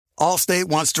Allstate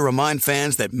wants to remind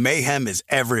fans that mayhem is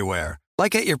everywhere,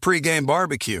 like at your pregame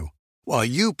barbecue. While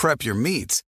you prep your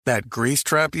meats, that grease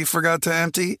trap you forgot to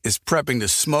empty is prepping to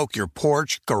smoke your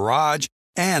porch, garage,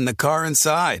 and the car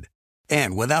inside.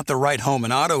 And without the right home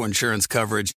and auto insurance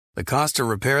coverage, the cost to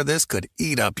repair this could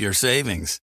eat up your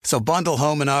savings. So bundle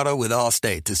home and auto with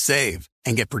Allstate to save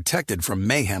and get protected from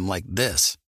mayhem like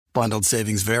this. Bundled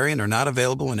savings vary and are not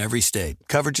available in every state.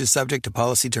 Coverage is subject to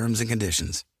policy terms and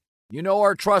conditions. You know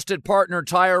our trusted partner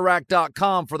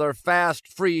TireRack.com for their fast,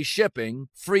 free shipping,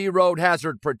 free road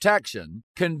hazard protection,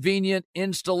 convenient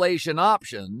installation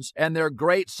options, and their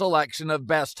great selection of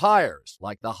best tires,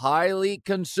 like the highly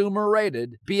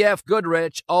consumer-rated BF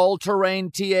Goodrich All-Terrain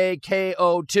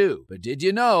TAKO2. But did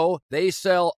you know they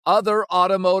sell other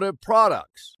automotive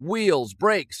products? Wheels,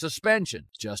 brakes, suspension,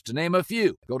 just to name a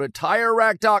few. Go to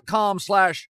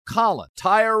TireRack.com/Colin.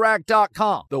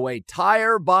 TireRack.com, the way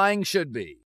tire buying should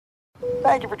be.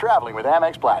 Thank you for traveling with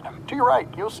Amex Platinum. To your right,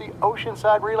 you'll see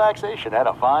oceanside relaxation at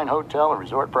a fine hotel and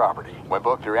resort property. When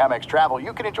booked through Amex Travel,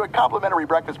 you can enjoy complimentary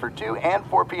breakfast for 2 and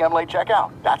 4 p.m. late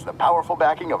checkout. That's the powerful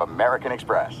backing of American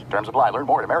Express. Terms apply. Learn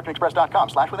more at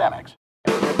americanexpress.com/withAmex.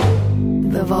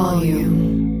 The volume.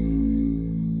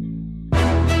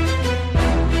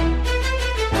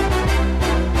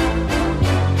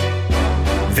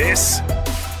 This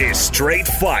is Straight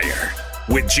Fire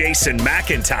with Jason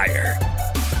McIntyre.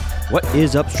 What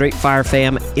is up, Straight Fire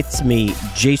fam? It's me,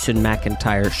 Jason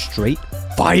McIntyre, Straight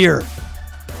Fire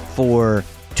for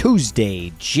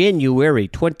Tuesday, January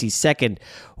 22nd.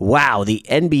 Wow, the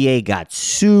NBA got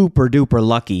super duper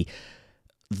lucky.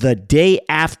 The day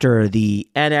after the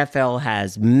NFL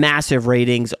has massive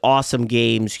ratings, awesome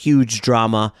games, huge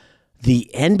drama,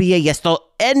 the NBA, yes, the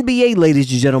NBA,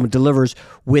 ladies and gentlemen, delivers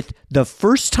with the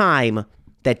first time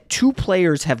that two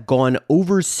players have gone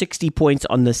over 60 points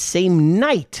on the same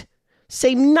night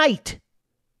since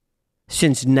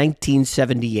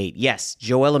 1978. Yes,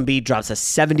 Joel Embiid drops a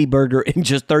 70-burger in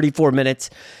just 34 minutes,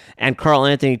 and Karl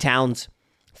Anthony Towns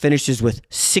finishes with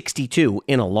 62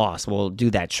 in a loss. We'll do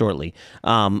that shortly.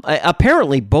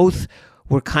 Apparently, both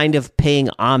were kind of paying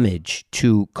homage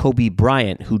to Kobe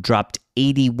Bryant, who dropped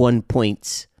 81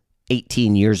 points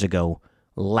 18 years ago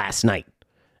last night.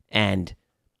 And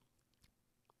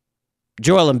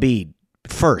Joel Embiid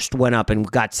first went up and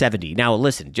got 70. Now,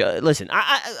 listen.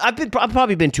 I've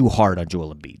probably been too hard on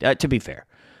Joel Embiid, to be fair.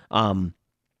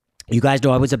 You guys know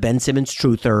I was a Ben Simmons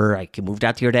truther. I moved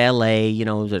out here to L.A.,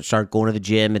 start going to the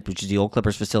gym, which is the old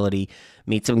Clippers facility,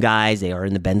 meet some guys. They are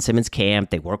in the Ben Simmons camp.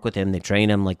 They work with him. They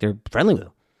train him like they're friendly with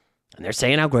him. And they're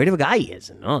saying how great of a guy he is.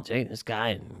 And, this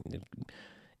guy.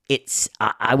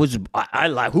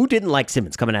 Who didn't like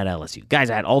Simmons coming out of LSU? Guys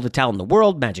had all the talent in the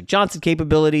world, Magic Johnson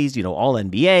capabilities, all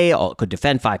NBA, could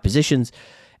defend 5 positions,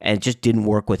 and it just didn't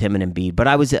work with him and Embiid. But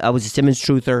I was a Simmons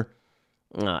truther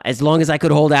as long as I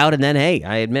could hold out, and then, hey,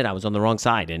 I admit I was on the wrong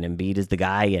side, and Embiid is the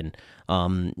guy, and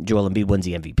Joel Embiid wins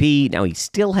the MVP. Now, he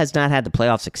still has not had the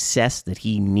playoff success that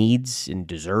he needs and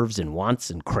deserves and wants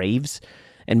and craves,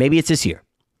 and maybe it's this year.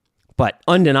 But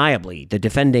undeniably, the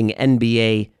defending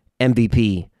NBA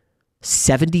MVP,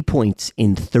 70 points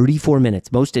in 34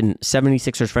 minutes, most in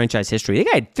 76ers franchise history. The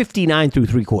guy had 59 through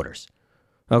 3 quarters.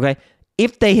 Okay?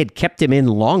 If they had kept him in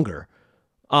longer,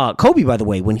 Kobe, by the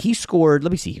way, when he scored,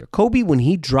 let me see here. Kobe, when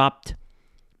he dropped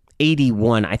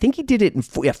 81, I think he did it in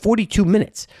 42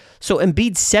 minutes. So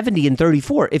Embiid 70 and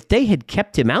 34. If they had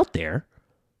kept him out there,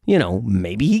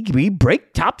 maybe he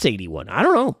break tops 81. I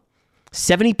don't know.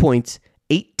 70 points,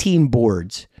 18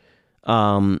 boards.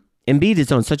 Embiid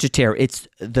is on such a tear. It's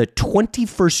the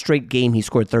 21st straight game he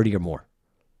scored 30 or more.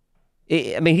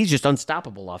 He's just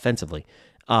unstoppable offensively.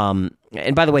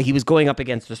 And by the way, he was going up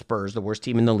against the Spurs, the worst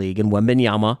team in the league, and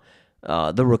Wembanyama,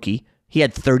 the rookie. He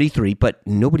had 33, but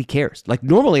nobody cares. Like,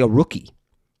 normally a rookie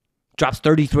drops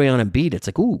 33 on Embiid. It's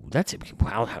like, ooh, that's it.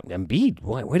 Wow, Embiid,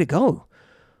 way to go.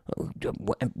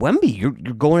 Wemby, you're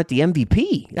going at the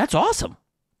MVP. That's awesome.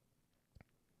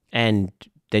 And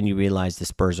then you realize the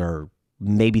Spurs are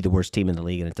maybe the worst team in the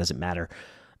league, and it doesn't matter.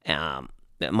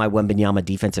 My Wembanyama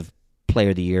Defensive Player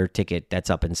of the Year ticket, that's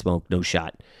up in smoke, no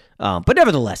shot. But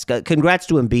nevertheless, congrats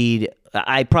to Embiid.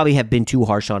 I probably have been too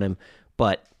harsh on him,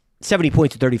 but 70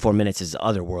 points in 34 minutes is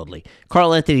otherworldly.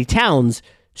 Karl Anthony Towns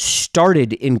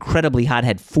started incredibly hot,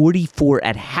 had 44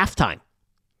 at halftime.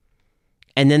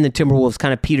 And then the Timberwolves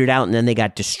kind of petered out, and then they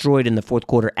got destroyed in the fourth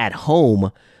quarter at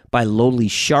home by lowly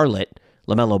Charlotte.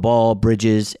 LaMelo Ball,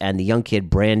 Bridges, and the young kid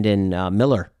Brandon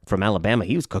Miller from Alabama.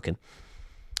 He was cooking.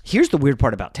 Here's the weird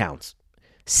part about Towns.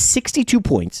 62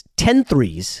 points, 10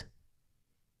 threes,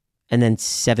 and then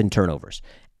 7 turnovers.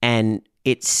 And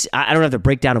I don't have the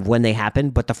breakdown of when they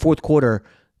happened, but the fourth quarter,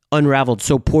 unraveled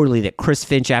so poorly that Chris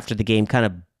Finch, after the game, kind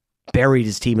of buried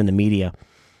his team in the media.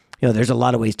 There's a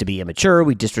lot of ways to be immature.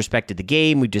 We disrespected the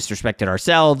game. We disrespected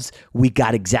ourselves. We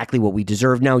got exactly what we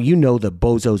deserved. Now, the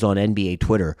bozos on NBA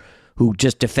Twitter who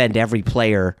just defend every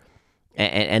player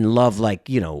and love,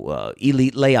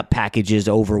 elite layup packages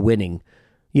over winning.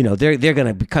 They're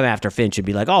going to come after Finch and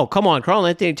be like, oh, come on,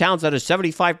 Karl-Anthony Towns had a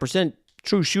 75%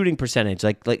 true shooting percentage.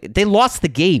 Like they lost the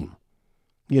game,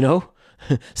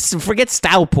 So forget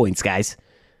style points, guys.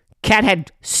 Cat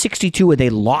had 62 and they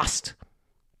lost.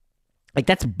 Like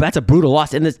that's a brutal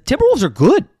loss. And the Timberwolves are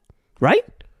good, right?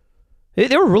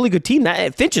 They're a really good team.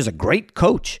 Finch is a great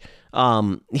coach.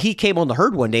 He came on the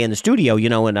Herd one day in the studio,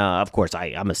 and of course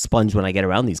I'm a sponge when I get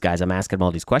around these guys. I'm asking him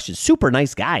all these questions. Super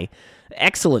nice guy,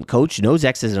 excellent coach, knows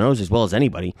X's and O's as well as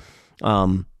anybody.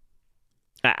 I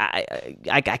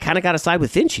kind of got to side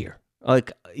with Finch here.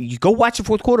 Like, you go watch the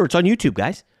fourth quarter. It's on YouTube,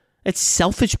 guys. It's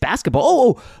selfish basketball.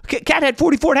 Oh, Cat had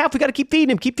 44 and a half. We got to keep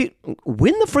feeding him.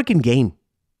 Win the freaking game.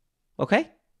 Okay?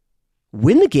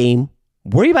 Win the game.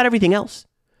 Worry about everything else.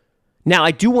 Now, I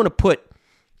do want to put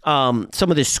some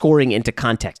of this scoring into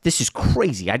context. This is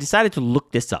crazy. I decided to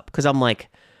look this up because I'm like,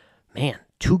 man,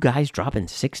 2 guys dropping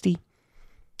 60?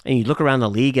 And you look around the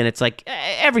league and it's like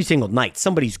every single night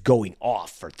somebody's going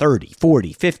off for 30,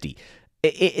 40, 50.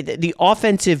 The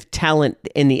offensive talent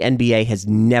in the NBA has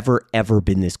never, ever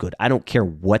been this good. I don't care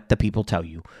what the people tell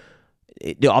you.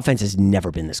 The offense has never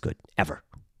been this good, ever,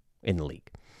 in the league.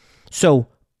 So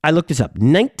I looked this up.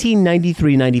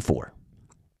 1993-94.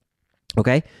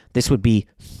 Okay? This would be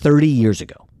 30 years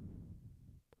ago.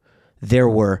 There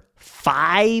were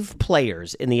 5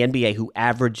 players in the NBA who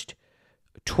averaged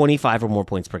 25 or more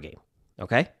points per game.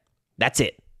 Okay? That's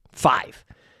it. 5.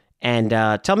 And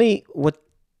tell me what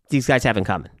these guys have in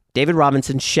common. David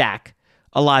Robinson, Shaq,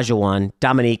 Olajuwon,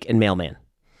 Dominique, and Mailman.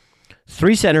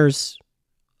 3 centers,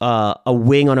 a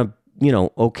wing on a,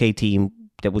 okay team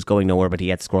that was going nowhere, but he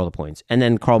had to score all the points. And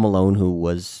then Karl Malone, who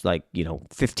was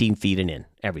 15 feet and in,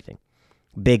 everything.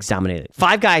 Bigs dominated.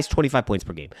 5 guys, 25 points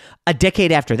per game. A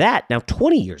decade after that, now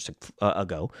 20 years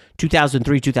ago,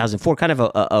 2003, 2004, kind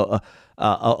of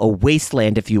a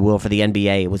wasteland, if you will, for the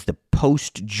NBA. It was the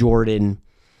post-Jordan,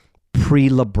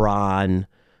 pre-LeBron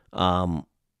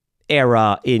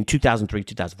era in 2003,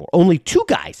 2004. Only 2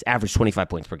 guys averaged 25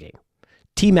 points per game.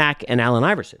 T-Mac and Allen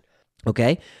Iverson.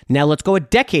 Okay? Now let's go a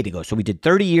decade ago. So we did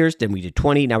 30 years, then we did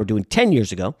 20, now we're doing 10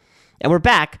 years ago. And we're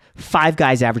back, 5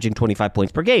 guys averaging 25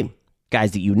 points per game.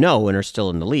 Guys that you know and are still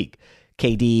in the league.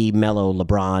 KD, Melo,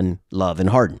 LeBron, Love, and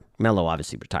Harden. Melo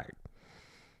obviously retired.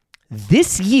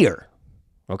 This year,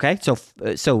 okay,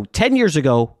 so 10 years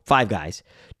ago, 5 guys.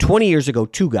 20 years ago,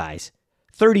 2 guys.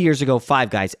 30 years ago, 5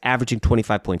 guys averaging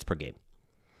 25 points per game.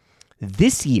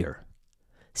 This year,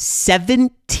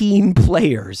 17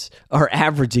 players are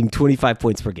averaging 25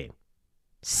 points per game.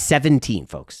 17,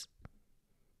 folks.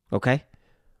 Okay?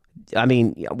 I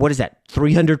mean, what is that?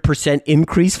 300%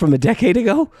 increase from a decade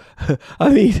ago? I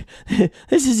mean,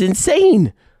 this is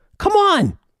insane. Come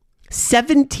on.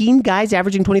 17 guys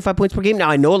averaging 25 points per game. Now,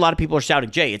 I know a lot of people are shouting,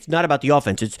 Jay, it's not about the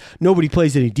offense. It's nobody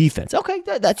plays any defense. Okay,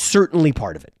 that's certainly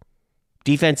part of it.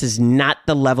 Defense is not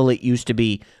the level it used to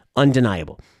be,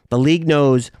 undeniable. The league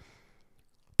knows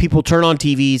people turn on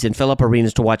TVs and fill up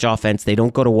arenas to watch offense. They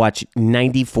don't go to watch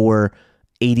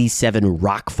 94-87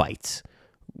 rock fights,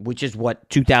 which is what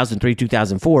 2003,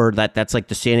 2004, that's like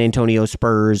the San Antonio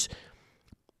Spurs,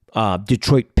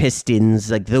 Detroit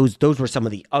Pistons, like those were some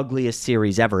of the ugliest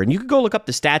series ever. And you could go look up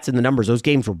the stats and the numbers. Those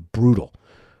games were brutal.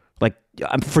 Like,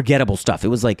 unforgettable stuff. It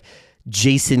was like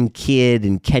Jason Kidd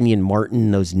and Kenyon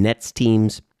Martin, those Nets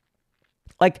teams.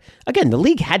 Like, again, the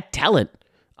league had talent,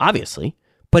 obviously,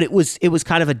 but it was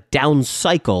kind of a down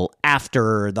cycle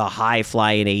after the high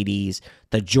flying 80s,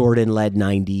 the Jordan-led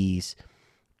 90s.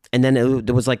 And then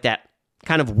there was like that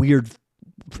kind of weird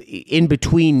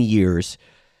in-between years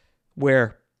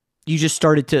where you just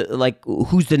started to, like,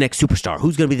 who's the next superstar?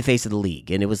 Who's going to be the face of the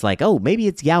league? And it was like, oh, maybe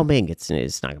it's Yao Ming. It's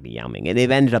not going to be Yao Ming. And they've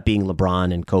ended up being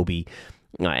LeBron and Kobe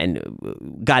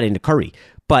and got into Curry.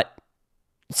 But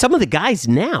some of the guys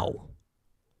now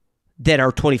that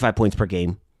are 25 points per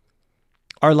game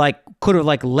are could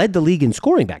have led the league in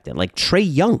scoring back then. Like Trae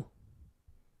Young,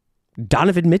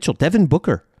 Donovan Mitchell, Devin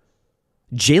Booker,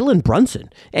 Jalen Brunson.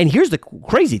 And here's the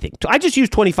crazy thing. I just use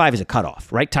 25 as a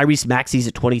cutoff, right? Tyrese Maxey's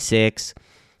at 26.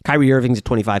 Kyrie Irving's at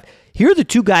 25. Here are the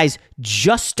 2 guys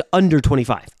just under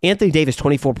 25. Anthony Davis,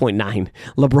 24.9.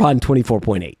 LeBron,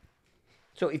 24.8.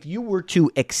 So if you were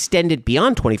to extend it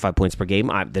beyond 25 points per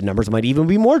game, the numbers might even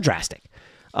be more drastic.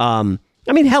 I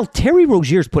mean, hell, Terry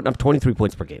Rozier's putting up 23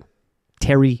 points per game.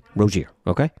 Terry Rozier,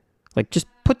 okay? Like, just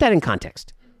put that in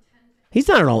context. He's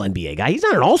not an all-NBA guy. He's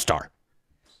not an all-star.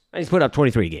 He's put up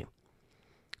 23 a game.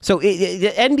 So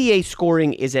the NBA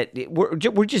scoring is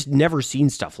we're just never seen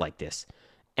stuff like this.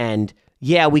 And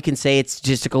yeah, we can say it's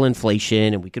statistical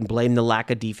inflation and we can blame the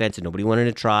lack of defense and nobody wanted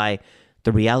to try.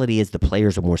 The reality is the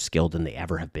players are more skilled than they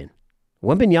ever have been.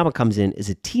 Wembanyama comes in as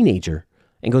a teenager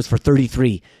and goes for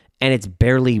 33 and it's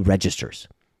barely registers.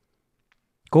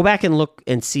 Go back and look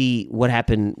and see what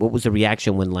happened. What was the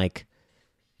reaction when like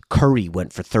Curry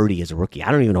went for 30 as a rookie?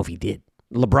 I don't even know if he did.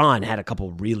 LeBron had a couple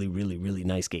really, really, really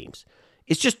nice games.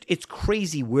 It's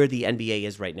crazy where the NBA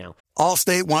is right now.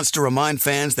 Allstate wants to remind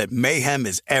fans that mayhem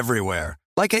is everywhere,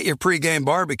 like at your pregame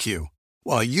barbecue.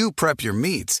 While you prep your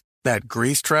meats, that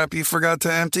grease trap you forgot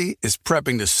to empty is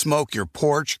prepping to smoke your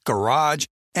porch, garage,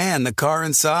 and the car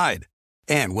inside.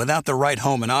 And without the right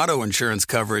home and auto insurance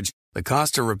coverage, the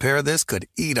cost to repair this could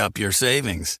eat up your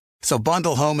savings. So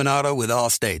bundle home and auto with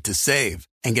Allstate to save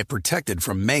and get protected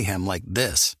from mayhem like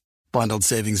this. Bundled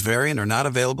savings vary and are not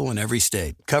available in every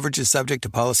state. Coverage is subject to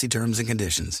policy terms and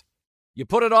conditions. You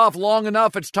put it off long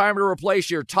enough, it's time to replace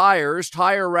your tires.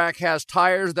 Tire Rack has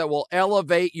tires that will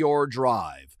elevate your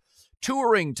drive.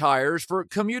 Touring tires for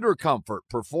commuter comfort,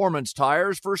 performance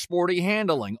tires for sporty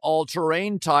handling,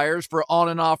 all-terrain tires for on-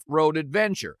 and off-road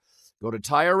adventure. Go to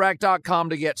TireRack.com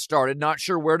to get started. Not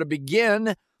sure where to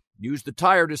begin? Use the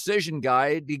Tire Decision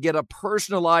Guide to get a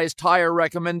personalized tire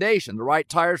recommendation, the right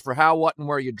tires for how, what, and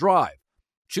where you drive.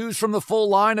 Choose from the full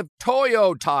line of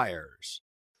Toyo tires.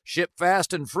 Ship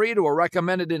fast and free to a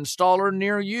recommended installer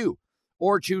near you.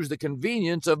 Or choose the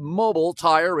convenience of mobile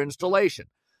tire installation.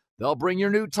 They'll bring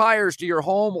your new tires to your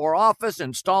home or office and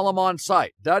install them on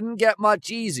site. Doesn't get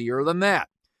much easier than that.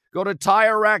 Go to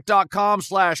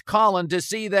TireRack.com/Colin to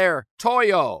see their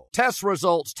Toyo test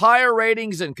results, tire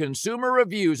ratings, and consumer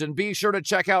reviews, and be sure to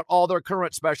check out all their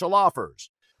current special offers.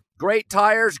 Great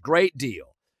tires, great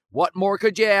deal. What more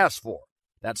could you ask for?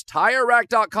 That's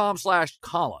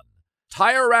TireRack.com/Colin.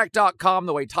 TireRack.com,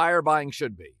 the way tire buying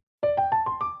should be.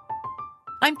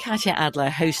 I'm Katya Adler,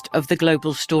 host of The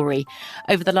Global Story.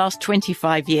 Over the last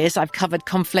 25 years, I've covered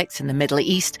conflicts in the Middle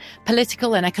East,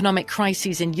 political and economic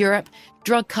crises in Europe,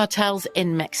 drug cartels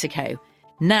in Mexico.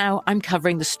 Now I'm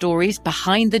covering the stories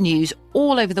behind the news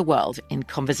all over the world in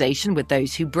conversation with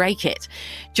those who break it.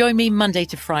 Join me Monday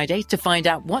to Friday to find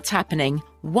out what's happening,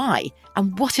 why,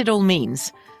 and what it all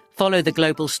means. Follow The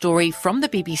Global Story from the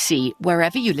BBC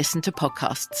wherever you listen to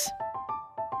podcasts.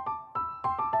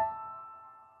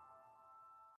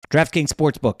 DraftKings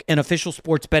Sportsbook, an official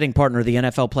sports betting partner of the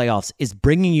NFL playoffs, is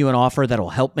bringing you an offer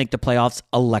that'll help make the playoffs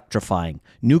electrifying.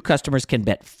 New customers can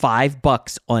bet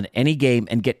 $5 on any game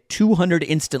and get $200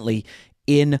 instantly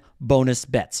in bonus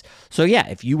bets. So yeah,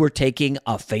 if you were taking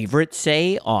a favorite,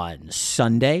 say, on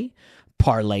Sunday,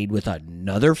 parlayed with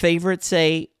another favorite,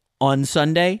 say, on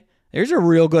Sunday, there's a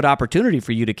real good opportunity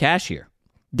for you to cash here.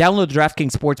 Download the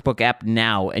DraftKings Sportsbook app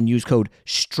now and use code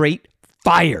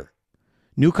STRAIGHTFIRE.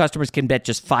 New customers can bet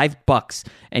just $5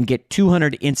 and get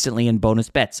 $200 instantly in bonus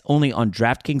bets only on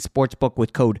DraftKings Sportsbook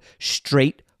with code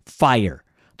STRAIGHTFIRE.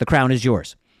 The crown is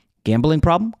yours. Gambling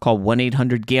problem? Call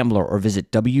 1-800-GAMBLER or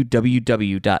visit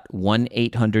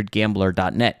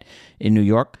www.1800gambler.net. In New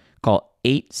York, call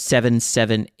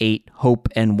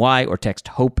 877-8-HOPE-NY or text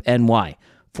HOPE-NY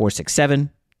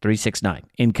 467-369.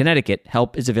 In Connecticut,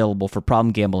 help is available for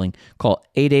problem gambling. Call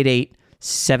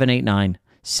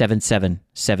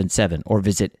 888-789-7777 or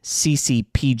visit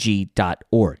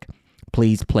ccpg.org.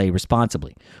 Please play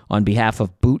responsibly. On behalf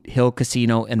of Boot Hill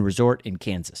Casino and Resort in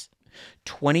Kansas.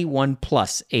 21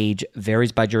 plus age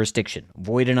varies by jurisdiction.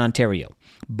 Void in Ontario.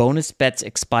 Bonus bets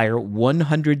expire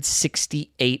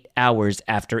 168 hours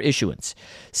after issuance.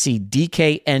 See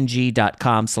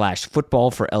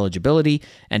dkng.com/football for eligibility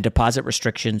and deposit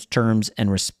restrictions, terms, and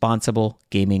responsible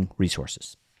gaming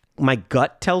resources. My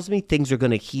gut tells me things are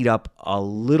going to heat up a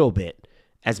little bit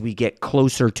as we get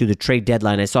closer to the trade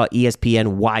deadline. I saw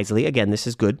ESPN wisely. Again, this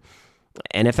is good.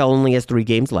 NFL only has 3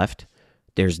 games left.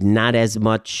 There's not as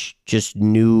much just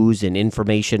news and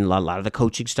information. A lot of the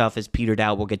coaching stuff is petered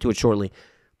out. We'll get to it shortly.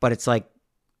 But it's like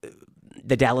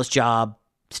the Dallas job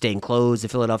staying closed, the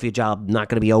Philadelphia job not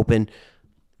going to be open.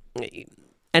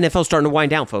 NFL's starting to wind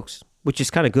down, folks, which is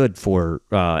kind of good for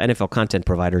NFL content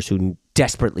providers who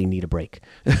desperately need a break.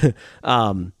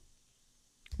 But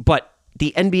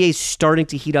the NBA is starting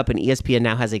to heat up, and ESPN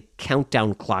now has a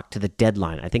countdown clock to the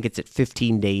deadline. I think it's at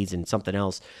 15 days and something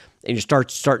else. And you're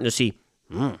starting to see,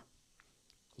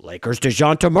 Lakers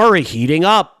DeJounte Murray heating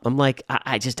up. I'm like,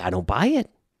 I don't buy it.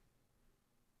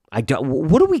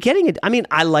 What are we getting? I mean,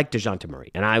 I like DeJounte Murray,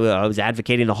 and I was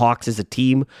advocating the Hawks as a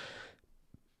team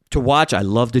to watch. I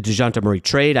love the DeJounte Murray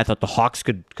trade. I thought the Hawks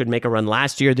could make a run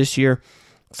last year. This year,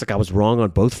 looks like I was wrong on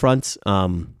both fronts.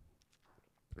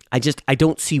 I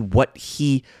don't see what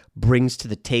he brings to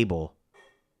the table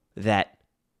that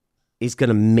is going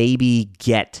to maybe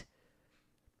get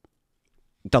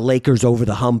the Lakers over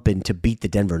the hump and to beat the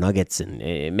Denver Nuggets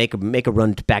and make a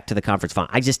run back to the conference final.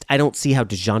 I don't see how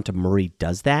DeJounte Murray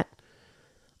does that.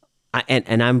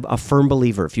 And I'm a firm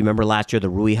believer. If you remember last year, the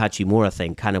Rui Hachimura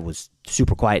thing kind of was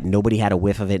super quiet and nobody had a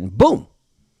whiff of it. And boom,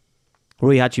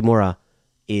 Rui Hachimura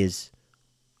is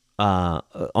on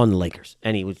the Lakers,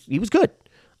 and he was good.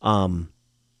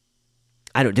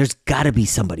 There's got to be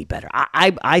somebody better.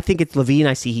 I think it's LaVine.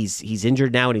 I see he's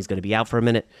injured now and he's going to be out for a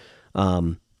minute.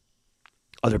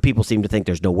 Other people seem to think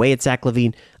there's no way it's Zach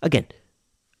LaVine. Again,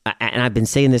 and I've been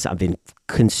saying this. I've been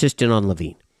consistent on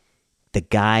LaVine. The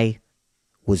guy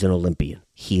was an Olympian.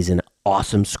 He's an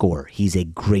awesome scorer. He's a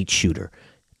great shooter.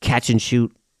 Catch and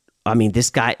shoot. I mean,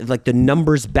 this guy, like, the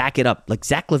numbers back it up. Like,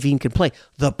 Zach LaVine can play.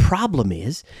 The problem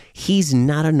is he's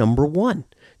not a number one.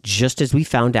 Just as we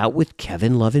found out with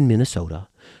Kevin Love in Minnesota,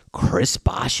 Chris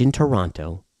Bosh in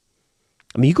Toronto.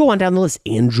 I mean, you go on down the list.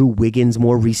 Andrew Wiggins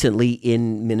more recently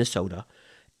in Minnesota.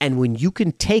 And when you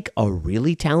can take a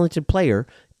really talented player,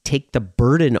 take the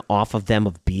burden off of them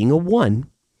of being a one,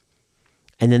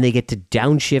 and then they get to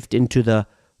downshift into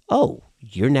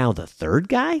you're now the third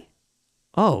guy?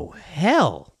 Oh,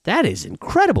 hell, that is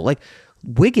incredible. Like,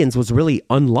 Wiggins was really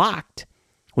unlocked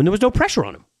when there was no pressure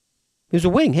on him. He was a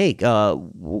wing. Hey,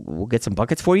 we'll get some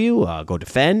buckets for you. Go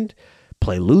defend,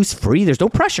 play loose, free. There's no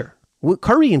pressure.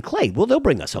 Curry and Clay, they'll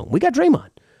bring us home. We got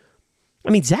Draymond. I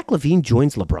mean, Zach LaVine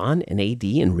joins LeBron and AD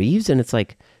and Reeves, and it's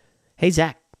like, hey,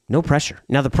 Zach, no pressure.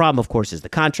 Now, the problem, of course, is the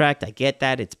contract. I get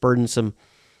that. It's burdensome.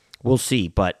 We'll see.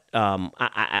 But I'm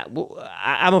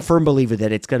a firm believer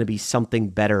that it's going to be something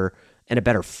better and a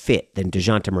better fit than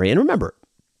DeJounte Murray. And remember,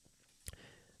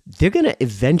 they're going to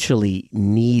eventually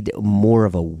need more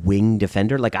of a wing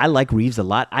defender. Like, I like Reeves a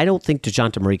lot. I don't think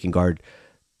DeJounte Murray can guard,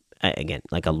 again,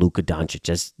 like a Luka Doncic.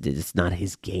 It's not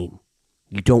his game.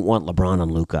 You don't want LeBron on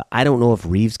Luka. I don't know if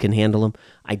Reeves can handle him.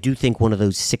 I do think one of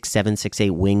those 6'7",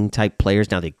 6'8" wing type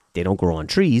players. Now they don't grow on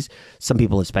trees. Some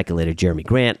people have speculated Jeremy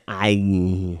Grant. I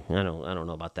don't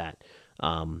know about that.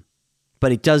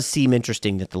 But it does seem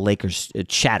interesting that the Lakers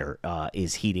chatter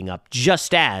is heating up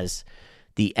just as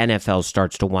the NFL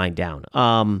starts to wind down.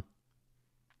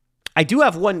 I do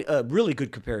have one really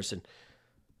good comparison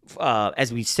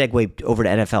as we segue over to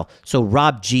NFL. So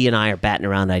Rob G and I are batting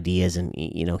around ideas, and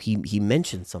he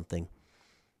mentioned something.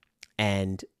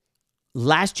 And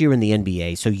last year in the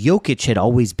NBA, so Jokic had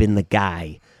always been the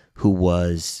guy who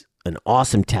was an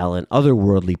awesome talent,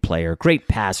 otherworldly player, great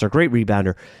passer, great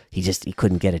rebounder. He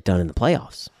couldn't get it done in the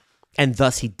playoffs. And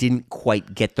thus he didn't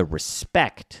quite get the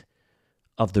respect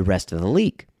of the rest of the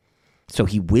league. So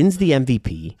he wins the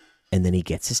MVP, and then he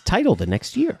gets his title the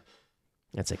next year.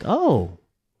 It's like, oh,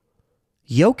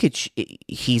 Jokic,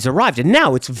 he's arrived. And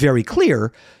now it's very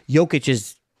clear Jokic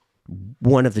is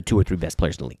one of the 2 or 3 best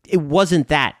players in the league. It wasn't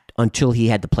that until he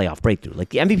had the playoff breakthrough. Like,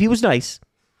 the MVP was nice,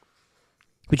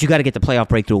 but you got to get the playoff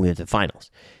breakthrough into the finals.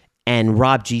 And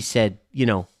Rob G said,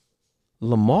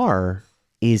 Lamar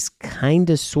is kind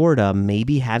of, sort of,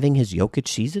 maybe having his Jokic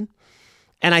season.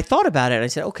 And I thought about it, and I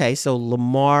said, okay, so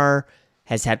Lamar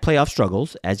has had playoff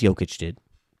struggles, as Jokic did.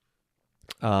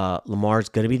 Lamar's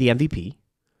going to be the MVP.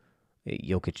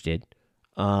 Jokic did.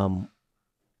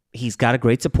 He's got a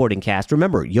great supporting cast.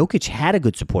 Remember, Jokic had a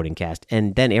good supporting cast,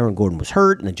 and then Aaron Gordon was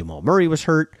hurt, and then Jamal Murray was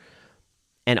hurt.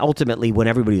 And ultimately, when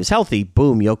everybody was healthy,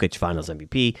 boom, Jokic finals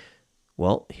MVP.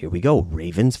 Well, here we go.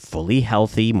 Ravens fully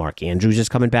healthy. Mark Andrews is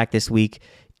coming back this week.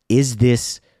 Is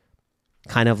this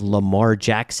kind of Lamar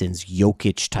Jackson's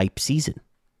Jokic type season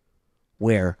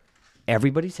where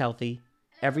everybody's healthy,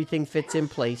 everything fits in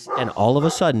place, and all of a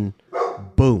sudden,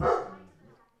 boom,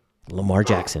 Lamar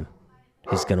Jackson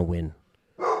is going to win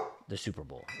the Super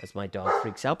Bowl? As my dog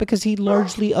freaks out because he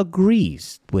largely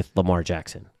agrees with Lamar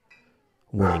Jackson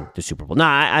winning the Super Bowl. No,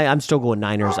 I'm still going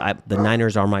Niners. The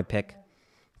Niners are my pick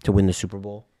to win the Super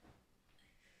Bowl.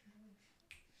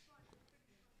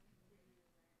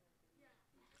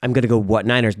 I'm going to go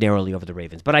Niners narrowly over the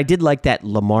Ravens. But I did like that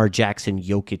Lamar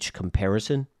Jackson-Jokic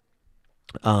comparison.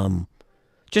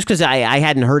 Just because I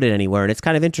hadn't heard it anywhere, and it's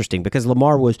kind of interesting because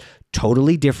Lamar was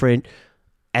totally different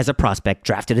as a prospect,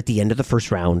 drafted at the end of the first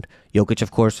round. Jokic,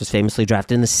 of course, was famously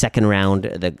drafted in the second round.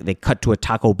 They cut to a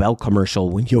Taco Bell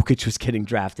commercial when Jokic was getting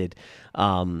drafted.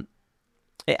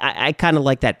 I kind of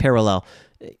like that parallel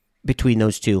between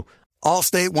those two.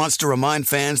 Allstate wants to remind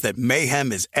fans that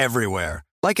mayhem is everywhere,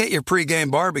 like at your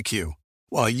pregame barbecue.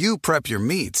 While you prep your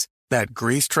meats, That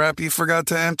grease trap you forgot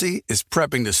to empty is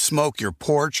prepping to smoke your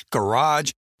porch,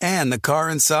 garage, and the car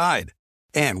inside.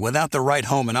 And without the right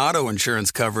home and auto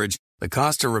insurance coverage, the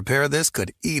cost to repair this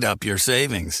could eat up your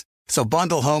savings. So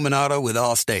bundle home and auto with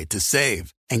Allstate to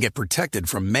save and get protected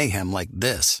from mayhem like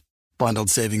this. Bundled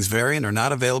savings vary and are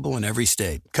not available in every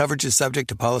state. Coverage is subject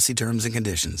to policy terms and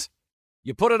conditions.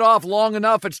 You put it off long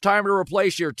enough, it's time to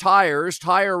replace your tires.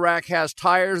 Tire Rack has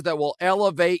tires that will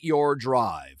elevate your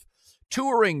drive.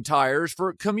 Touring tires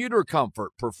for commuter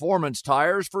comfort, performance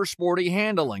tires for sporty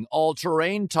handling,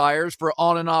 all-terrain tires for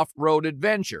on- and off-road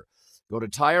adventure. Go to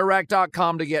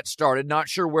TireRack.com to get started. Not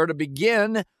sure where to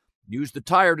begin? Use the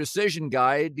Tire Decision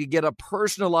Guide to get a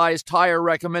personalized tire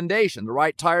recommendation, the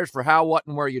right tires for how, what,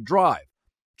 and where you drive.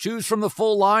 Choose from the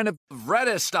full line of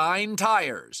Vredestein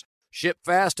tires. Ship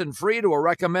fast and free to a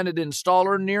recommended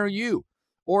installer near you.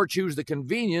 Or choose the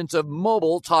convenience of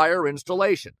mobile tire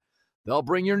installation. They'll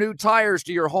bring your new tires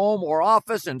to your home or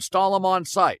office, install them on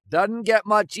site. Doesn't get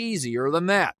much easier than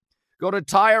that. Go to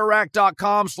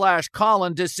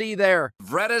TireRack.com/Colin to see their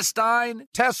Vredestein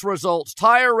test results,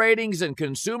 tire ratings, and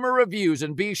consumer reviews,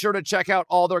 and be sure to check out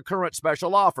all their current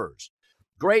special offers.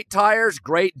 Great tires,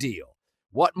 great deal.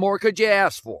 What more could you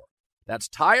ask for? That's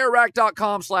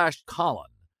TireRack.com/Colin.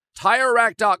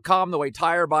 TireRack.com, the way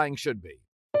tire buying should be.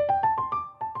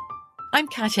 I'm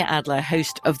Katya Adler,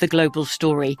 host of The Global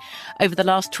Story. Over the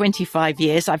last 25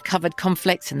 years, I've covered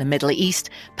conflicts in the Middle East,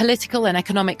 political and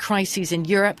economic crises in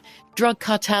Europe, drug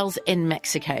cartels in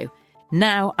Mexico.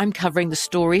 Now I'm covering the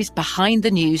stories behind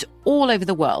the news all over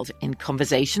the world in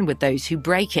conversation with those who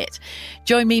break it.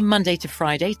 Join me Monday to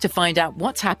Friday to find out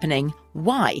what's happening,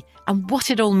 why, and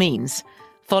what it all means.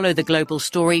 Follow The Global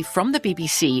Story from the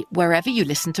BBC wherever you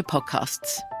listen to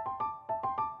podcasts.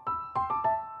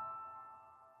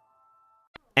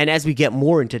 And as we get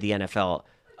more into the NFL,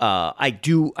 I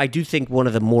do think one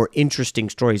of the more interesting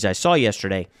stories I saw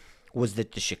yesterday was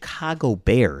that the Chicago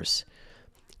Bears,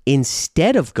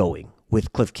 instead of going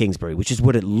with Cliff Kingsbury, which is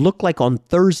what it looked like on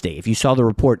Thursday, if you saw the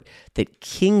report that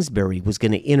Kingsbury was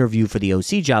going to interview for the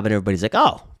OC job, and everybody's like,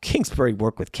 oh, Kingsbury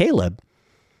worked with Caleb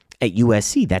at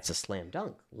USC. That's a slam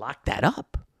dunk. Lock that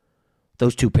up.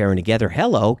 Those two pairing together,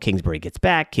 hello, Kingsbury gets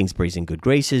back. Kingsbury's in good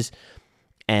graces.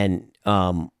 And,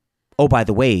 oh, by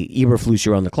the way, Eberflus,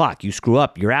 you're on the clock. You screw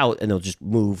up, you're out, and they'll just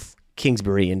move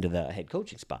Kingsbury into the head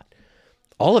coaching spot.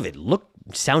 All of it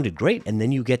sounded great, and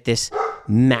then you get this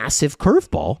massive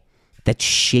curveball that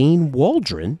Shane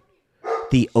Waldron,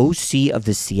 the OC of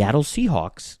the Seattle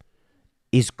Seahawks,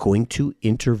 is going to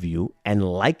interview and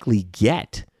likely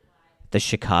get the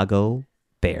Chicago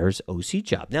Bears OC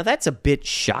job. Now, that's a bit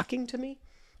shocking to me,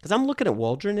 because I'm looking at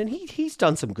Waldron, and he's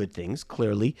done some good things,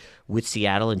 clearly, with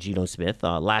Seattle and Geno Smith.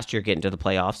 Last year, getting to the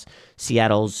playoffs.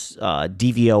 Seattle's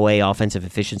DVOA offensive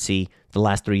efficiency the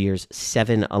last 3 years,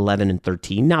 7, 11, and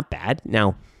 13. Not bad.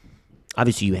 Now,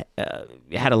 obviously, you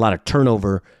had a lot of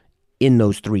turnover in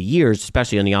those 3 years,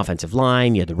 especially on the offensive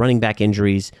line. You had the running back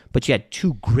injuries, but you had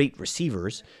two great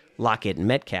receivers, Lockett and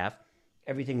Metcalf.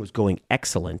 Everything was going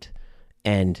excellent.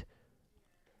 And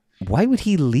why would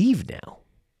he leave now?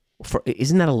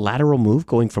 Isn't that a lateral move,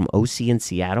 going from OC in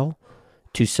Seattle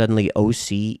to suddenly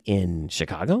OC in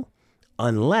Chicago?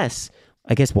 Unless,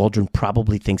 I guess Waldron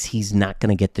probably thinks he's not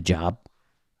going to get the job.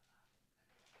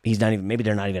 Maybe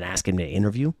they're not even asking him to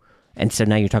interview. And so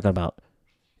now you're talking about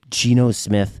Geno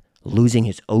Smith losing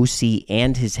his OC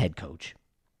and his head coach.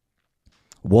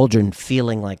 Waldron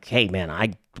feeling like, hey man,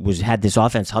 I had this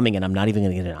offense humming and I'm not even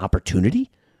going to get an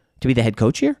opportunity to be the head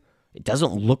coach here. It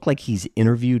doesn't look like he's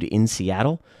interviewed in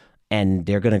Seattle. And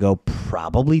they're going to go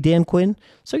probably Dan Quinn.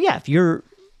 So, yeah, if you're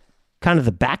kind of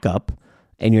the backup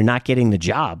and you're not getting the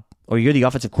job, or you're the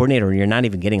offensive coordinator and you're not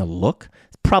even getting a look,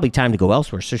 it's probably time to go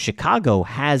elsewhere. So Chicago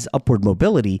has upward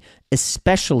mobility,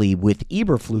 especially with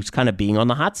Eberflus kind of being on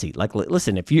the hot seat. Like,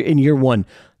 listen, if you're in year one,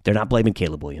 they're not blaming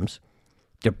Caleb Williams.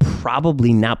 They're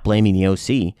probably not blaming the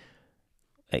OC.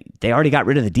 They already got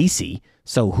rid of the DC.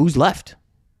 So who's left?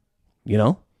 You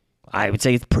know, I would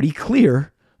say it's pretty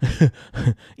clear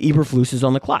Eberflus is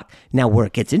on the clock. Now, where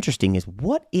it gets interesting is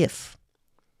what if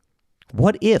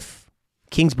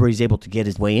Kingsbury's able to get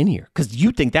his way in here? Because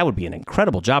you think that would be an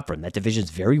incredible job for him. That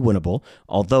division's very winnable,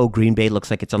 although Green Bay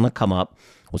looks like it's on the come up.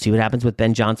 We'll see what happens with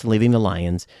Ben Johnson leaving the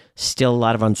Lions. Still a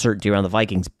lot of uncertainty around the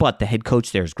Vikings, but the head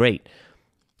coach there is great.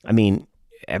 I mean,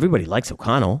 everybody likes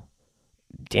O'Connell.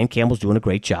 Dan Campbell's doing a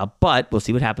great job, but we'll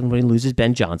see what happens when he loses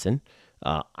Ben Johnson.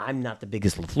 I'm not the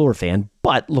biggest LaFleur fan,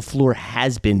 but LaFleur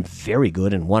has been very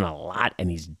good and won a lot,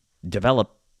 and he's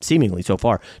developed, seemingly so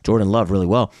far, Jordan Love really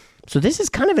well. So this is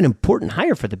kind of an important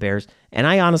hire for the Bears, and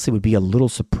I honestly would be a little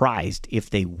surprised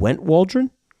if they went Waldron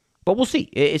But we'll see.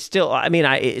 It's still, I mean,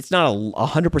 it's not a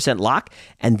 100% lock.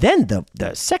 And then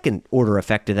the second order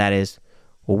effect of that is,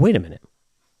 well, wait a minute.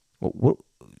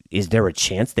 Is there a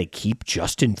chance they keep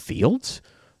Justin Fields?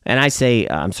 And I say,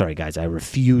 I'm sorry, guys, I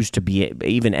refuse to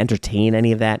even entertain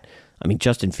any of that. I mean,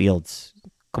 Justin Fields,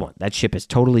 come on, that ship has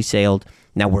totally sailed.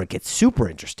 Now, where it gets super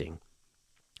interesting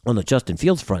on the Justin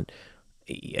Fields front,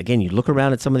 again, you look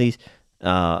around at some of these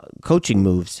coaching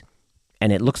moves,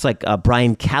 and it looks like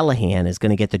Brian Callahan is going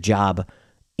to get the job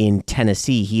in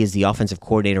Tennessee. He is the offensive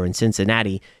coordinator in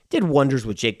Cincinnati. Did wonders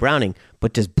with Jake Browning,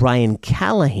 but does Brian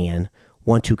Callahan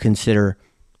want to consider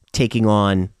taking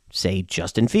on, say,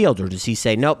 Justin Fields? Or does he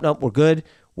say, nope, we're good.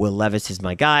 Will Levis is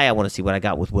my guy. I want to see what I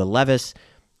got with Will Levis.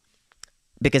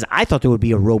 Because I thought there would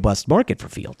be a robust market for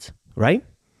Fields, right?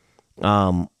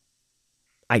 I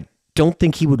don't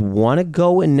think he would want to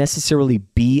go and necessarily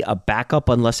be a backup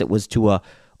unless it was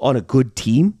on a good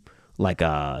team, like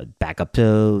a backup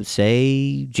to,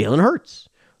 say, Jalen Hurts,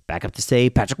 backup to, say,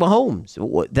 Patrick Mahomes,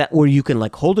 where you can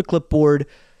like hold a clipboard,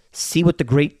 see what the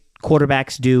great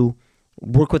quarterbacks do,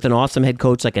 work with an awesome head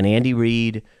coach like an Andy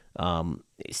Reid,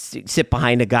 sit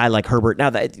behind a guy like Herbert.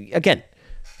 Now, that again,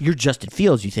 you're Justin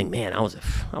Fields. You think, man, I was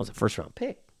a first-round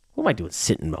pick. What am I doing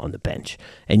sitting on the bench?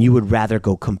 And you would rather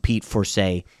go compete for,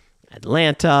 say,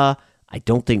 Atlanta. I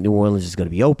don't think New Orleans is going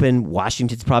to be open.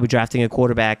 Washington's probably drafting a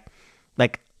quarterback.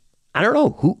 Like, I don't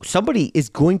know. Somebody is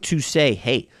going to say,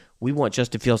 hey, we want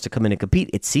Justin Fields to come in and compete.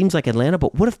 It seems like Atlanta,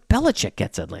 but what if Belichick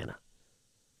gets Atlanta?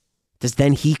 Does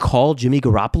then he call Jimmy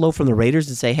Garoppolo from the Raiders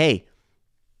and say, hey,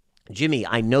 Jimmy,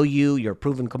 I know you. You're a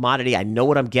proven commodity. I know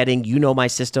what I'm getting. You know my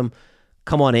system.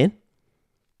 Come on in.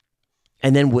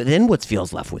 And then what's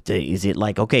Fields left with? Is it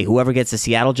like, okay, whoever gets the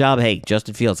Seattle job, hey,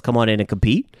 Justin Fields, come on in and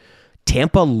compete?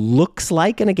 Tampa looks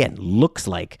like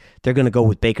they're going to go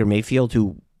with Baker Mayfield,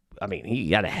 who, I mean, he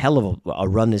got a hell of a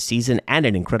run this season and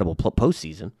an incredible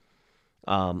postseason.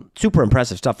 Super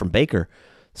impressive stuff from Baker.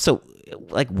 So,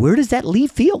 like, where does that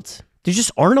leave Fields? There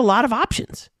just aren't a lot of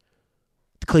options.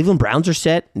 The Cleveland Browns are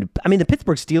set. I mean, the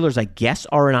Pittsburgh Steelers, I guess,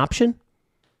 are an option.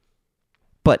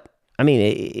 But, I mean,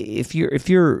 if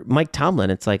you're Mike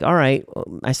Tomlin, it's like, all right,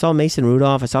 I saw Mason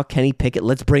Rudolph. I saw Kenny Pickett.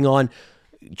 Let's bring on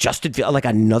Justin Fields, like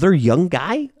another young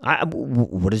guy.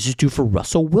 What does this do for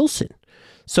Russell Wilson?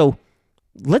 So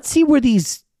let's see where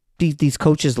these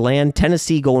coaches land.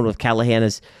 Tennessee going with Callahan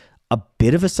is a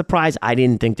bit of a surprise. I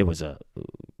didn't think there was a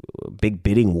big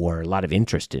bidding war, a lot of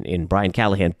interest in Brian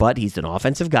Callahan, but he's an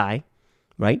offensive guy,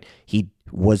 right? He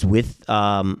was with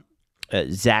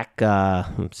Zach,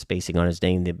 I'm spacing on his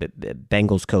name, the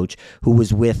Bengals coach, who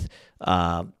was with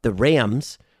the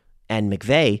Rams and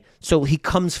McVay. So he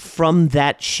comes from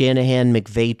that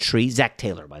Shanahan-McVay tree. Zach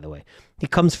Taylor, by the way. He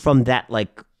comes from that,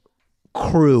 like,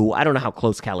 crew. I don't know how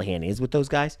close Callahan is with those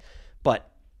guys,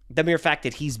 but the mere fact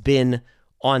that he's been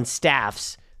on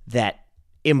staffs that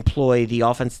employ the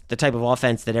offense, the type of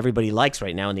offense that everybody likes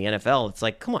right now in the NFL, it's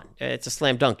like, come on, it's a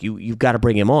slam dunk. You've got to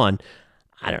bring him on.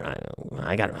 I don't know.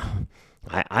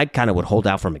 I kind of would hold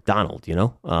out for McDonald, you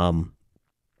know?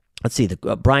 Let's see,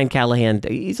 Brian Callahan,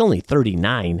 he's only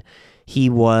 39.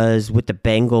 He was with the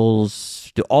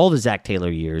Bengals all the Zach Taylor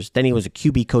years. Then he was a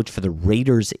QB coach for the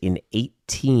Raiders in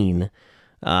 18.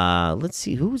 Let's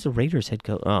see, who was the Raiders head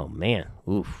coach? Oh, man.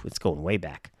 Oof, it's going way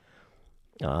back.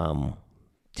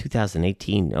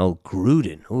 2018. Oh,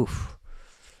 Gruden. Oof.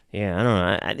 Yeah, I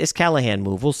don't know. This Callahan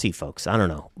move, we'll see, folks. I don't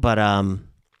know. But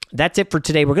that's it for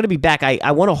today. We're going to be back.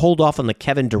 I want to hold off on the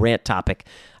Kevin Durant topic.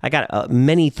 I got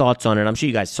many thoughts on it. I'm sure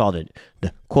you guys saw the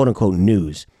quote-unquote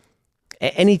news.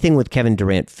 Anything with Kevin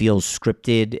Durant feels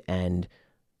scripted, and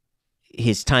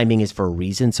his timing is for a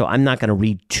reason, so I'm not going to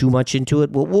read too much into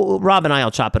it. Rob and I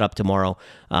will chop it up tomorrow.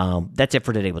 That's it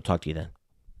for today. We'll talk to you then.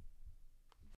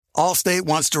 Allstate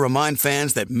wants to remind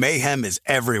fans that mayhem is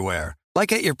everywhere,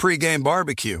 like at your pregame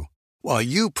barbecue. While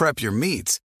you prep your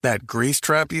meats, that grease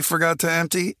trap you forgot to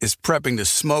empty is prepping to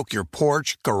smoke your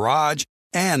porch, garage,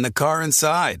 and the car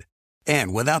inside.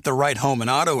 And without the right home and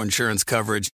auto insurance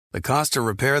coverage, the cost to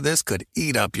repair this could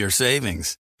eat up your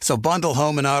savings. So bundle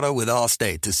home and auto with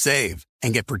Allstate to save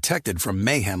and get protected from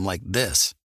mayhem like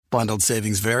this. Bundled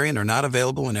savings vary and are not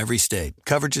available in every state.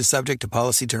 Coverage is subject to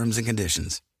policy terms and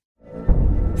conditions.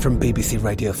 From BBC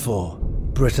Radio 4,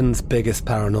 Britain's biggest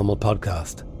paranormal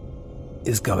podcast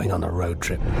is going on a road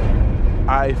trip.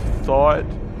 I thought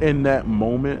in that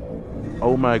moment,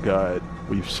 oh my God,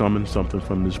 we've summoned something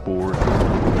from this board.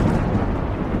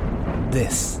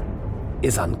 This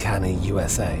is Uncanny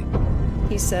USA.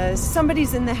 He says,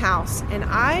 somebody's in the house, and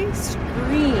I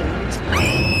screamed.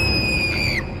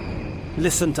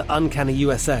 Listen to Uncanny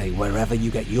USA wherever you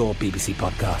get your BBC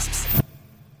podcasts,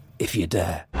 if you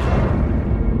dare.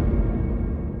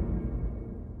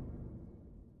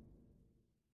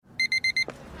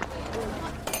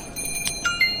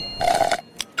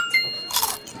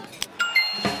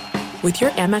 With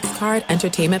your Amex card,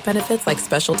 entertainment benefits like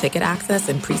special ticket access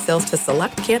and pre-sales to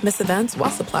select can't-miss events while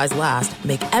supplies last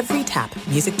make every tap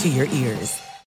music to your ears.